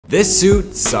This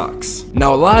suit sucks.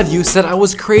 Now a lot of you said I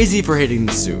was crazy for hating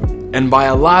the suit. And by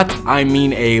a lot, I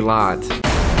mean a lot.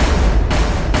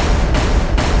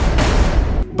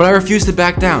 But I refuse to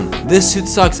back down. This suit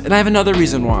sucks, and I have another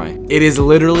reason why. It is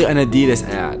literally an Adidas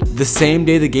ad. The same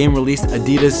day the game released,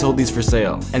 Adidas sold these for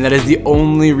sale. And that is the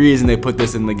only reason they put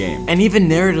this in the game. And even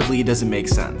narratively, it doesn't make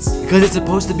sense. Because it's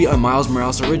supposed to be a Miles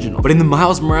Morales original. But in the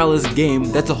Miles Morales game,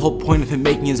 that's the whole point of him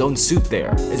making his own suit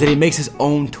there, is that he makes his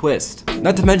own twist.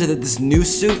 Not to mention that this new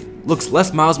suit looks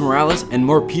less Miles Morales and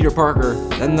more Peter Parker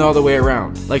than the other way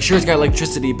around. Like, sure, it's got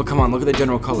electricity, but come on, look at the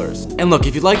general colors. And look,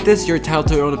 if you like this, you're entitled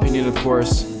to your own opinion, of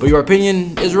course, but your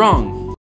opinion is wrong.